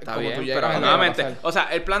obviamente Está como bien, tú llegas pero a nuevamente, o sea,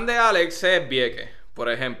 el plan de Alex es Vieques, por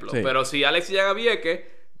ejemplo. Sí. Pero si Alex llega a Vieques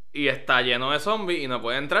y está lleno de zombies y no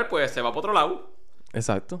puede entrar, pues se va para otro lado.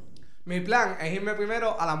 Exacto. Mi plan es irme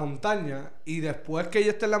primero a la montaña y después que yo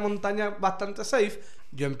esté en la montaña bastante safe,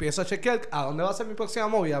 yo empiezo a chequear a dónde va a ser mi próxima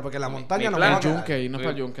movida, porque la montaña mi no plan- me va a el quedar. yunque, irnos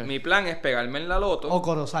para el yunque. Mi plan es pegarme en la loto O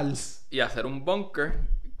Corozal. y hacer un bunker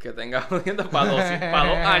que tenga jodiendo para 2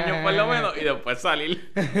 años por lo menos y después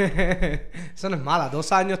salir. Eso no es mala.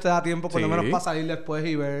 2 años te da tiempo por lo Sí. menos para salir después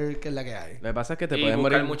y ver qué es la que hay. Lo que pasa es que te Y pueden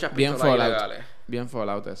buscar morir. muchas bien pistolas Fallout. ilegales. Bien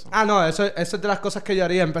Fallout eso. Ah, no, eso es de las cosas que yo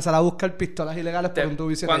haría. Empezar a buscar pistolas ilegales por un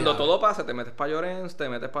tubo y siete Cuando llaves. todo pasa, te metes para Llorens, te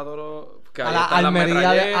metes para todo lo... que A ahí la están las almería de- a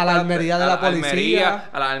la metralletas, almería de la policía.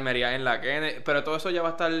 a la almería en la Kennedy. Pero todo eso ya va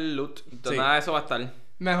a estar loot. Entonces, Sí. nada de eso va a estar.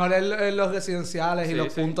 Mejor en los residenciales y Sí,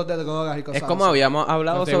 los sí. puntos de drogas y cosas Es como así. habíamos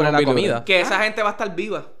hablado Entonces, sobre la Bobby comida. Que esa gente va a estar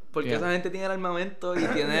viva. Porque Yeah. esa gente tiene el armamento y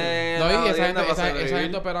tiene... No, la y esa jodienda gente, para esa sobrevivir.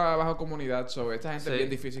 gente opera bajo comunidad, so esta gente Sí. es bien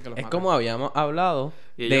difícil que los Es maten. como habíamos hablado.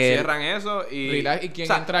 Y ellos de- cierran eso y... Relax, ¿y quién o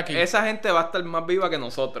sea, entra aquí? Esa gente va a estar más viva que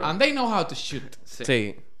nosotros. And they know how to shoot.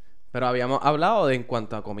 Sí. Pero habíamos hablado de en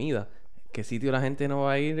cuanto a comida. ¿Qué sitio la gente no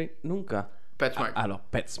va a ir nunca? PetSmart. A los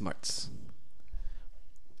PetSmarts.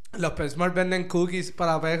 Los PetSmart venden cookies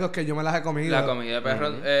para perros que yo me las he comido. La comida de perro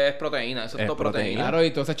es proteína. Eso es Es todo proteína. Claro,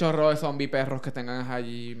 y todo ese chorro de zombie perros que tengan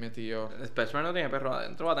allí metidos. El PetSmart no tiene perro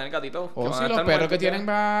adentro. Va a tener gatitos. que O van si a los estar perros que muertos tienen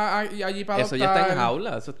ya. va allí para Eso ya está en adoptar.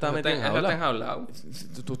 jaula. Eso está Eso metido en está jaula. enjaulado.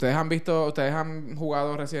 Ustedes han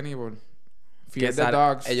jugado Resident Evil. Que Fear the sal-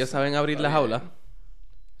 Dogs. Ellos saben abrir la Está jaula. bien.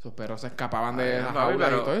 Esos perros se escapaban de Ay, la Raúl, jaula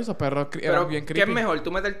pero- y todo. Esos perros Pero, eran bien ¿qué creepy. es mejor?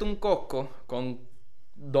 ¿Tú meterte un Costco con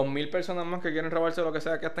 2,000 personas más que quieren robarse lo que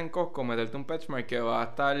sea que está en Costco? Meterte un PetSmart que va a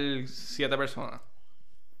estar 7 personas.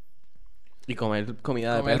 Y comer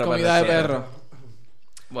comida de Comer perro. comida de pero- perro.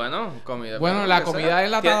 Bueno, comida. Bueno, perro, la lo que comida sea.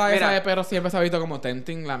 enlatada Mira, esa de perro siempre se ha visto como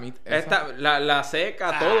tempting la meat. esa. Esta, la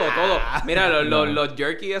seca, todo. Mira, los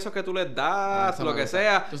jerky esos que tú les das, eso lo me que gusta.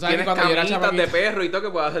 sea. Tú sabes que Tienes cuando yo era camitas de chamaquito- perro y todo que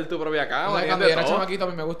puedes hacer tu propia O cama. sea, tienes cuando de yo era todo. chamaquito a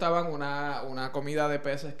mí me gustaban una comida de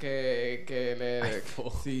peces que le...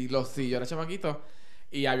 Sí, yo era chamaquito.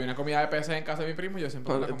 Y había una comida de peces en casa de mi primo y yo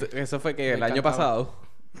siempre me la comí. Eso fue que Me el año encantaba.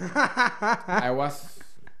 pasado. I was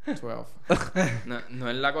 12. No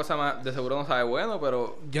es la cosa más... De seguro no sabe bueno,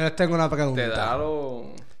 pero Yo les tengo una pregunta. te da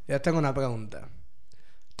lo... Yo les tengo una pregunta.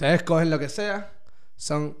 Ustedes cogen lo que sea.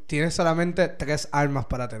 Tienes solamente 3 armas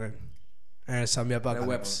para tener en el zombie apocalypse.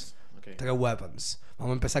 weapons. Okay. 3 weapons.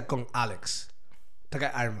 Vamos a empezar con Alex. 3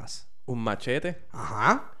 armas. Un machete,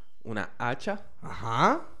 Ajá. una hacha.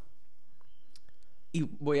 Ajá. Y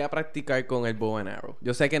voy a practicar con el bow and arrow.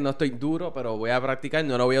 Yo sé que no estoy duro, pero voy a practicar.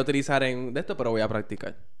 No lo voy a utilizar en esto, pero voy a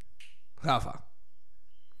practicar. Rafa.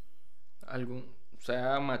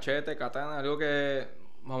 sea machete, katana, algo que...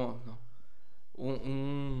 Vamos, no.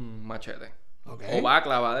 Un machete. Ok. O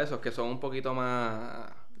baclava de esos que son un poquito más...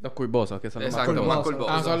 Los curvosos, que son los más Exacto, más curvosos.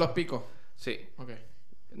 curvosos. Ah, son los picos. Sí. Ok.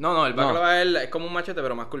 No, el baklava es como un machete,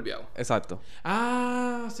 pero más curviado. Exacto.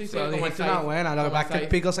 Ah, sí, sí. Pero Como dijiste una buena. Lo que pasa es que el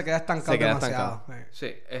pico se queda estancado Se queda demasiado.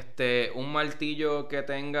 Sí. Un martillo que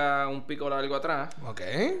tenga un pico largo atrás. Ok.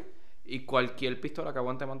 Y cualquier pistola que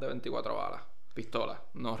aguante más de 24 balas. Pistola,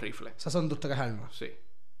 no rifle. Esas son tus tres armas. Sí.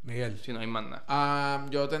 Miguel. Si no hay más nada.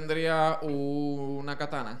 Yo tendría una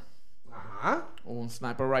katana, Ajá. un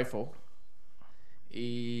sniper rifle.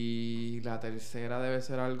 Y la tercera debe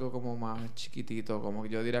ser algo como más chiquitito, como que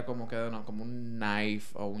yo diría como que no, como un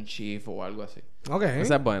knife o un chief o algo así. Ok.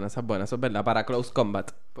 Esa es buena, eso es verdad. Para close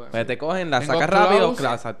combat. Pues, Pues te cogen, la Tengo sacas rápido,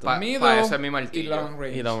 close, exacto. Para eso es mi martillo. y long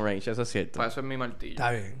range. Y long range, eso es cierto. Para eso es mi martillo.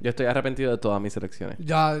 Está bien. Yo estoy arrepentido de todas mis selecciones.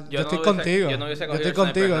 Yo no estoy hubiese- contigo. yo no hubiese Yo cogido estoy el sniper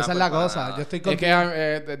contigo, esa es la rifle para cosa. nada. Yo estoy Es contigo.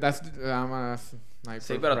 que I'm a sniper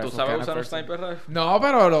Sí, pero tú rifle sabes kind of usar un person. sniper rifle. No,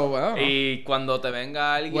 pero bueno. Y cuando te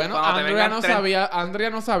venga alguien... Bueno, cuando te Andrea vengan no 30 sabía, Andrea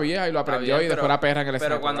no sabía y lo Está aprendió bien, y después la perra en el Pero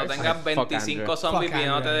sniper cuando rifle. tengas Fuck 25 Andrea. zombies Fuck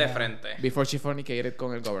viéndote Andrea, de yeah. frente. Before she fornicated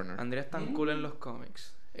con el governor. Andrea es tan cool en los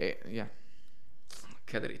cómics. Ya.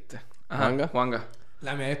 Qué triste. Juanga.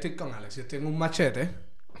 La mía estoy con Alex. Yo tengo un machete.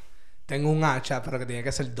 Tengo un hacha, pero que tiene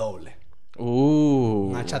que ser doble.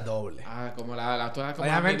 Un hacha doble. Como la toda como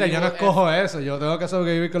Obviamente yo no escojo eso. Yo tengo que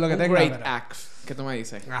sobrevivir con lo que un tenga. great pero- axe. ¿Qué tú me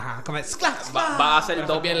dices? Ajá. Como es... ¡clac! Va a hacer Pero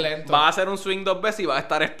dos bien lento. Va a hacer un swing 2 veces y va a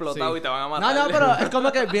estar explotado Sí. y te van a No, matar. no, pero es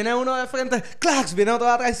como que viene uno de frente, clax, viene otro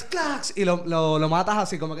de atrás, clax, y lo matas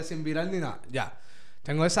así como que sin virar ni nada. Ya.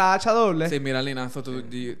 Tengo esa hacha doble. Sí, mira, Linazo,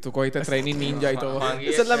 tú cogiste training ninja y todo. Juan-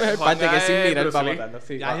 Esa es la mejor parte, que es sin mirar Bruce para Lee. matarlo.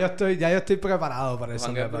 Sí. Ya yo estoy preparado para eso.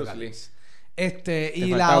 Juan de es Bruce Apocalypse. Lee. Y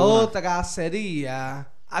falta la una. otra sería.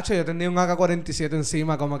 Yo tendría un AK-47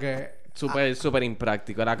 encima, como que. Súper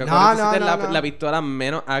impráctico. La No, AK-47 es no, no. la pistola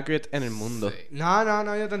menos accurate en el mundo. Sí.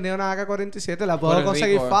 No, yo tendría una AK-47, la Pero puedo es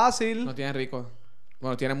conseguir rico, fácil. No tiene rico.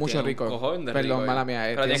 Bueno, tiene mucho Tiene un rico. cojón de Perdón, rico, mala mía.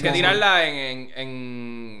 Pero tienes que como- tirarla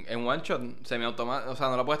en one shot, semiautomática. O sea,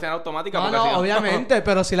 no la puedes tener automática No, porque no, si no... obviamente,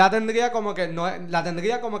 pero si la tendría como que no la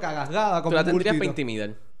tendría como que agarrada, como Tú la un tendrías para bultito. intimidar.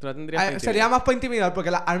 Tú la tendrías para Sería más para intimidar, porque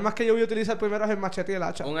las armas que yo voy a utilizar primero es el machete y el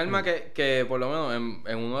hacha. Un arma que por lo menos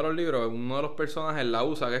en uno de los libros, uno de los personajes la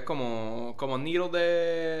usa, que es como Needle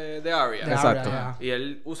de Arya. De Exacto. Arya, ya. Y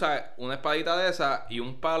él usa una espadita de esa y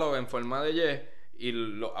un palo en forma de Y y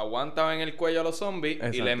lo aguanta en el cuello a los zombies y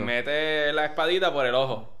Exacto. les mete la espadita por el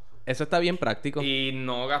ojo. Eso está bien práctico. Y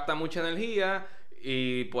no gasta mucha energía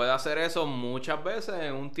y puede hacer eso muchas veces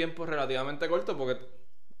en un tiempo relativamente corto porque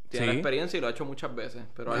tiene Sí. experiencia y lo ha hecho muchas veces.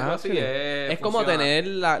 Pero algo Ah, así sí. es... Es como funciona. tener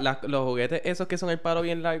los juguetes esos que son el palo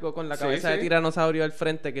bien largo con la Sí, cabeza de sí. tiranosaurio al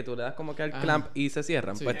frente que tú le das como que al Ajá. clamp y se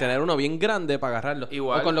cierran. Sí. Pues tener uno bien grande para agarrarlo.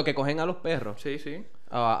 Igual. O con lo que cogen a los perros. Sí, sí. sí,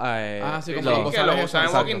 Sí, como sí, los que lo bozales usa en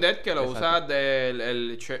esos. Walking Dead, que lo Exacto. usa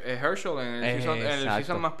del Herschel en el Exacto.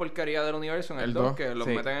 season más porquería del universo, en el El 2, dos. que los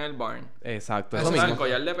Sí. meten en el barn. Exacto. Eso Eso O sea, el mismo.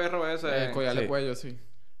 collar de perro ese. El collar de Sí. cuello, sí.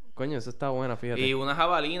 Coño, eso está bueno, fíjate. Y una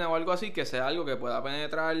jabalina o algo así que sea algo que pueda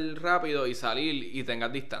penetrar rápido y salir y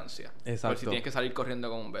tengas distancia. Exacto. Por si tienes que salir corriendo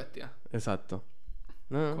como un bestia. Exacto.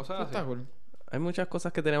 No, Cosas Eso así. está cool. hay muchas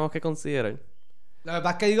cosas que tenemos que considerar. La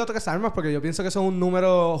verdad es que digo tres armas porque yo pienso que son un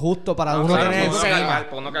número justo para No, uno claro, tener sí, Por no sí. cargar,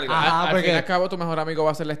 por no cargar. Ajá. Al porque- fin y al cabo, tu mejor amigo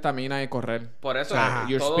va a ser la estamina y correr. Por eso, Ajá.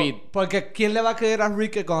 Your todo- speed. Porque ¿quién le va a creer a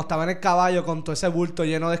Rick que cuando estaba en el caballo con todo ese bulto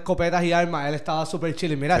lleno de escopetas y armas, él estaba súper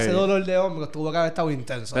chill? Y mira, Sí. ese dolor de hombros tuvo que haber estado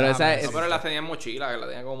intenso. Pero esa Déjame es- No, decir. pero la tenía en mochila, que la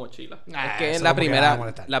tenía como mochila. Ah, Es que eso la como que va a primera,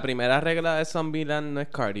 molestar. la primera regla de Zombieland no es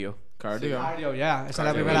cardio. Cardio. Cardio, ya. Esa es la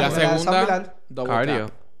Cardio. Y primera la regla de segunda, Zombieland. double Cardio.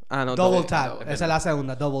 tap. Ah, no, Double double- tap. Esa es la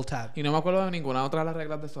segunda, double tap. Y no me acuerdo de ninguna otra de las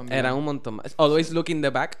reglas de zombie. Eran un montón más. Always look in the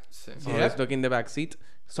back. Sí. Always look in the back seat.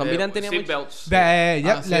 Zombieland tenía mucho... Seatbelts.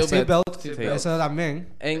 La seatbelt. seatbelt. Seatbelt. Eso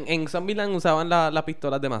también. En Zombieland usaban las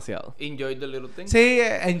pistolas demasiado. Enjoy the little thing. Sí,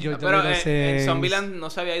 enjoy the Pero little en things. Zombieland no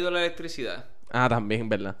se había ido la electricidad. Ah, también,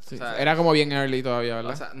 ¿verdad? Sí. O sea, Era como bien early todavía,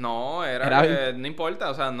 ¿verdad? O sea, no, era Era que no importa,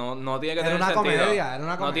 o sea, no tiene que Era tener una sentido. comedia, era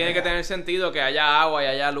una No comedia. tiene que tener sentido que haya agua y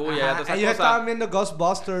haya luz y haya Ajá, todas esas ellos cosas. estaban viendo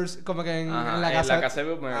Ghostbusters como que en Ajá, la en casa. la casa de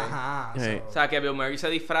Bill Murray. Ajá. Sí. O sea, que Bill Murray se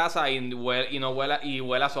disfraza y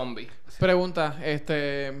huela a zombie. Pregunta,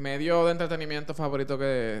 medio de entretenimiento favorito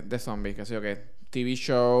que de zombies, qué sé yo qué. TV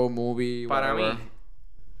show, movie, Para whatever.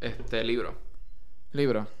 mí, libro.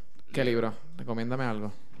 ¿Libro? ¿Qué libro? Recomiéndame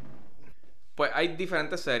algo. Pues hay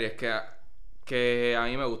diferentes series que a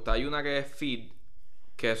mí me gusta. Hay una que es Feed,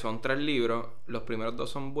 que son 3 libros. Los primeros 2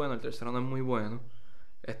 son buenos, el tercero no es muy bueno.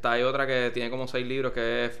 Hay otra que tiene como 6 libros,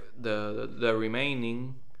 que es The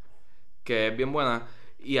Remaining, que es bien buena.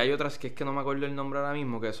 Y hay otras que es que no me acuerdo el nombre ahora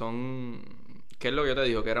mismo, que son... ¿Qué es lo que yo te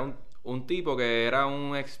digo? Que era un tipo que era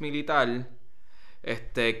un ex militar,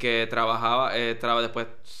 que trabajaba... después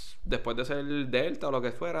después de ser Delta o lo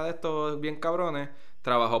que fuera de estos bien cabrones,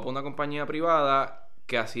 trabajó por una compañía privada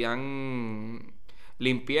que hacían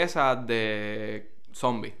limpieza de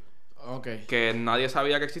zombies. Okay. Que nadie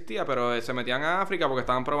sabía que existía, pero se metían a África porque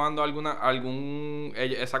estaban probando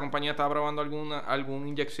esa compañía estaba probando alguna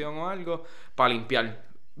inyección o algo para limpiar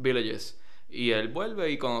villages. Y él vuelve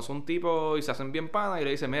y conoce a un tipo y se hacen bien pana y le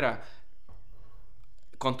dice, mira,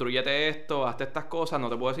 construyete esto, hazte estas cosas, no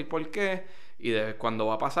te puedo decir por qué. Y cuando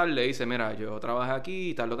va a pasar le dice, mira, yo trabajé aquí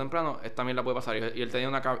y tarde o temprano esta también la puede pasar. Y él tenía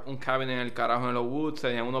un cabin en el carajo en los woods,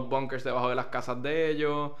 tenían unos bunkers debajo de las casas de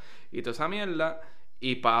ellos y toda esa mierda.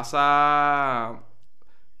 Y pasa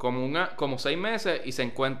como 6 meses y se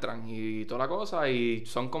encuentran y toda la cosa. Y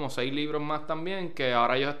son como 6 libros más también. Que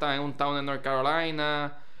ahora ellos están en un town en North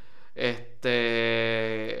Carolina. Y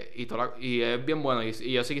es bien bueno. Y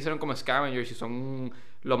ellos sí que hicieron como scavengers y son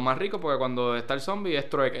los más ricos porque cuando está el zombie es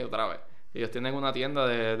trueque otra vez. Ellos tienen una tienda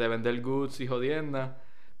de vender goods y jodiendas.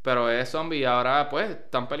 Pero es zombie y ahora pues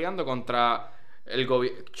están peleando contra el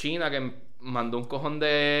China que mandó un cojón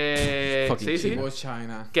de...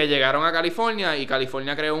 China. Que llegaron a California y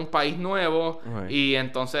California creó un país nuevo. Y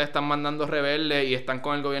entonces están mandando rebeldes y están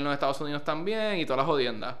con el gobierno de Estados Unidos también y todas las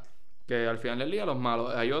jodiendas. Que al final del día los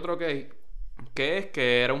malos. Hay otro que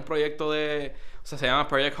era un proyecto de... O sea, se llama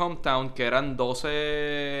Project Hometown, que eran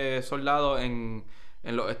 12 soldados en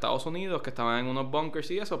los Estados Unidos que estaban en unos bunkers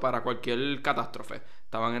y eso para cualquier catástrofe.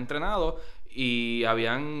 Estaban entrenados y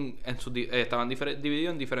estaban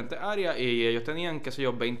divididos en diferentes áreas y ellos tenían, qué sé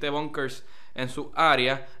yo, 20 bunkers en su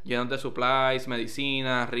área llenos de supplies,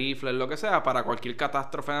 medicinas, rifles, lo que sea, para cualquier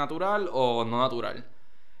catástrofe natural o no natural.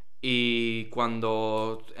 Y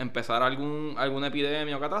cuando empezara alguna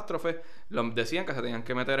epidemia o catástrofe, decían que se tenían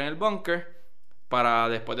que meter en el búnker para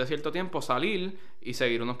después de cierto tiempo salir y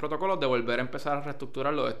seguir unos protocolos de volver a empezar a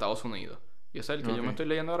reestructurar los Estados Unidos. Y ese es el que yo me estoy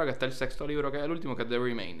leyendo ahora, que está el 6º libro, que es el último, que es The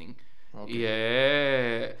Remaining. Y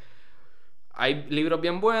hay libros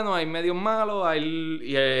bien buenos, hay medios malos,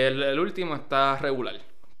 y el último está regular.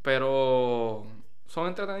 Pero son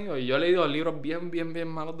entretenidos. Y yo he leído libros bien, bien, bien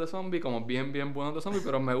malos de zombies, como bien, bien buenos de zombies,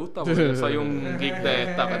 pero me gusta porque yo soy un geek de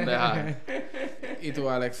esta pendeja. ¿Y tú,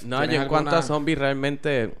 Alex? No, yo en cuanto a zombies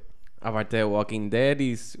realmente, aparte de Walking Dead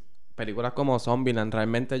y películas como Zombieland,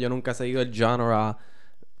 realmente yo nunca he seguido el genre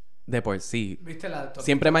de por sí. ¿Viste la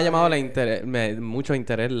Siempre me ha llamado mucho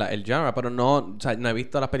interés el genre, pero no he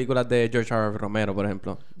visto las películas de George R. R. Romero, por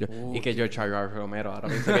ejemplo. Y que George R. R. Romero, ahora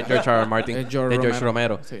mismo que George R. R. Martin de George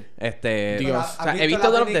Romero. Sí. Dios. O sea, he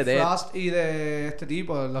visto de The Dead Frost y de este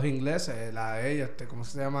tipo, los ingleses, la de ellos, ¿cómo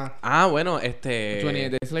se llama? Ah, bueno,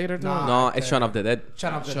 28 Days Later, no, es Shaun of the Dead.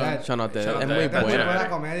 Shaun of the Dead. Shaun of the Dead. Shaun Es of muy the Dead. buena. Es muy buena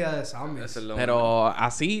comedia de zombies. Pero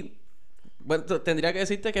así... Bueno, tendría que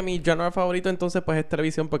decirte que mi genre favorito entonces pues es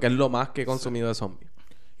televisión porque es lo más que he consumido de zombies.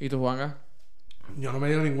 ¿Y tú, Juanga? Yo no me he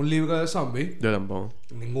leído ningún libro de zombies. Yo tampoco.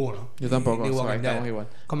 Ninguno. Yo tampoco. Ni Walking Dead. Estamos igual.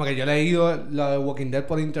 Como que yo he leído la de Walking Dead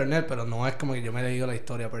por internet, pero no es como que yo me he leído la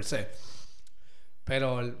historia per se.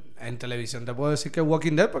 Pero en televisión te puedo decir que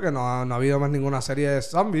Walking Dead porque no ha habido más ninguna serie de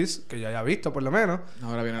zombies que yo haya visto, por lo menos.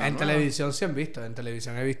 Ahora viene la En nueva. televisión sí he visto. En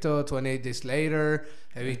televisión he visto 28 Days Later.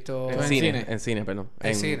 He visto... En cine, perdón.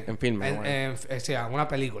 En film. Sí, en una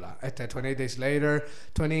película. 28 Days Later.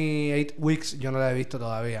 28 Weeks yo no la he visto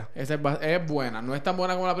todavía. Esa es buena. No es tan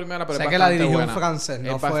buena como la primera, pero Sé es que la bastante dirigió buena. un francés,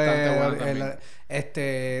 no es fue... bastante buena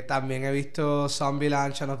también. También he visto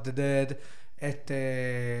Zombieland, Shaun of the Dead.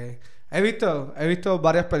 He visto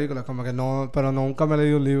varias películas, como que no... Pero nunca me he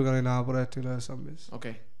leído un libro ni nada por el estilo de zombies. Ok.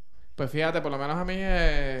 Pues fíjate, por lo menos a mí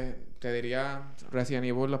te diría Resident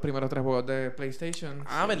Evil, los primeros 3 juegos de PlayStation.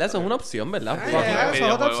 Ah, ¿verdad? Eso es una opción, ¿verdad? Esa es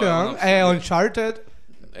otra opción. Uncharted.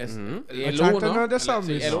 Y el Uncharted 1. no es de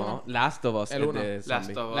zombies. el No, uno. Last of Us El es uno. de Last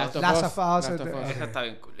zombies. of Us. Last of Us. Esa está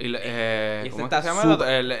bien cool. Y ¿Cómo ese es que está se llama?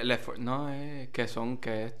 súper- No, que son...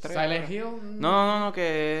 que es 3. Silent Hill. No,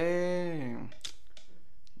 que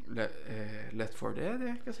Left 4 Dead,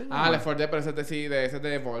 ¿es que se llama? Left 4 Dead, pero ese es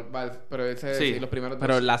de Valve, pero ese Sí. sí, los primeros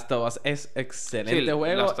Pero dos. Last of Us es excelente Sí, juego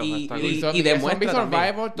Last of Us y está Y cool. demuestra Zombie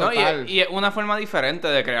también. Survival No, total. y es una forma diferente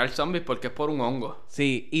de crear zombies porque es por un hongo.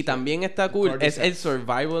 Sí, y también está cool. Es Cordyceps. el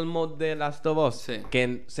survival mode de Last of Us. Sí.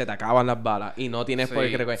 Que se te acaban las balas y no tienes Sí, por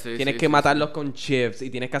qué recoger. sí, Tienes sí, que sí, matarlos con chips y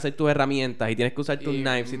tienes que hacer tus herramientas y tienes que usar tus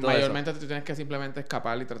knives y todo mayormente tú tienes que simplemente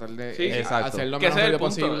escapar y tratar de Sí, exacto. hacer lo Que menos ese es el ruido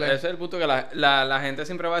punto. posible. Ese es el punto que la gente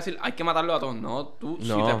siempre va a decir, hay que matarlo a todos. No, tú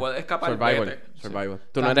eso. si te puedes escapar, Survival. vete. Survival.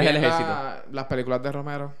 Tú no eres el También ejército. las películas de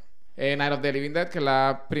Romero. Night of the Living Dead, que es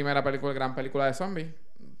la primera gran película de zombies.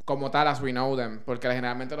 Como tal, as we know them. Porque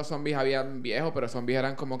generalmente los zombies habían viejos, pero zombies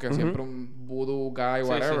eran como que siempre un voodoo guy, Sí,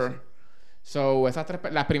 whatever. sí, sí. So,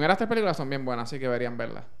 las primeras 3 películas son bien buenas, así que deberían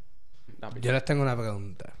verlas. Yo les tengo una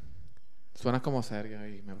pregunta. Suenas como serio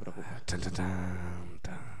y me preocupa.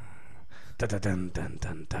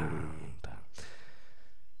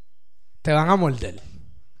 Te van a morder.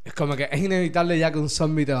 Es como que es inevitable ya que un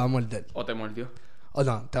zombie te va a morder. ¿O te mordió? O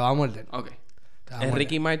no, te va a morder. Ok. ¿Es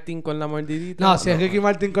Ricky Martin con la mordidita? No, si es Ricky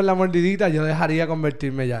Martin con la mordidita, yo dejaría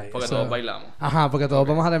convertirme ya ahí. Porque todos bailamos. Ajá, porque todos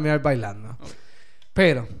vamos a terminar bailando. Okay.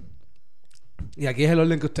 Pero, y aquí es el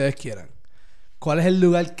orden que ustedes quieran. ¿Cuál es el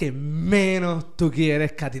lugar que menos tú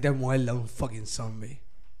quieres que a ti te muerda un fucking zombie?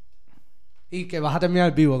 Y que vas a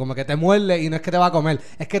terminar vivo, como que te muerde y no es que te va a comer,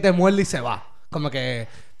 es que te muerde y se va. Como que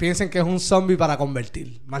piensen que es un zombie para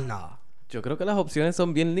convertir, más nada. Yo creo que las opciones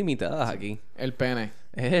son bien limitadas aquí. El pene.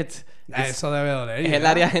 Eso debe doler. Es el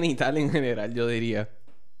área genital en general, yo diría.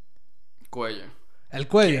 Cuello. El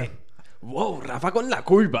cuello. Wow, Rafa con la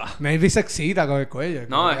curva. Maybe se excita con el cuello.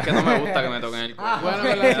 No, es que no me gusta que me toquen el cuello. Bueno,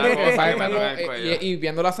 Me ¿verdad? da cosa que me Exacto, toquen el cuello. y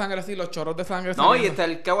viendo la sangre así, los chorros de sangre. No, y saliendo.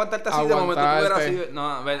 el que aguantarte así, de momento tú eras así. No,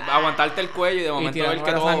 aguantarte el cuello y de momento ver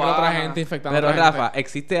que todo sangre a otra baja. gente, infectando Pero a otra Rafa,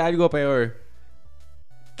 ¿existe algo peor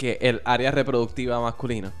que el área reproductiva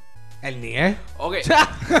masculina? El nie. Ok.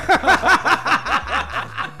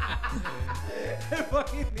 El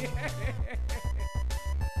fucking nie.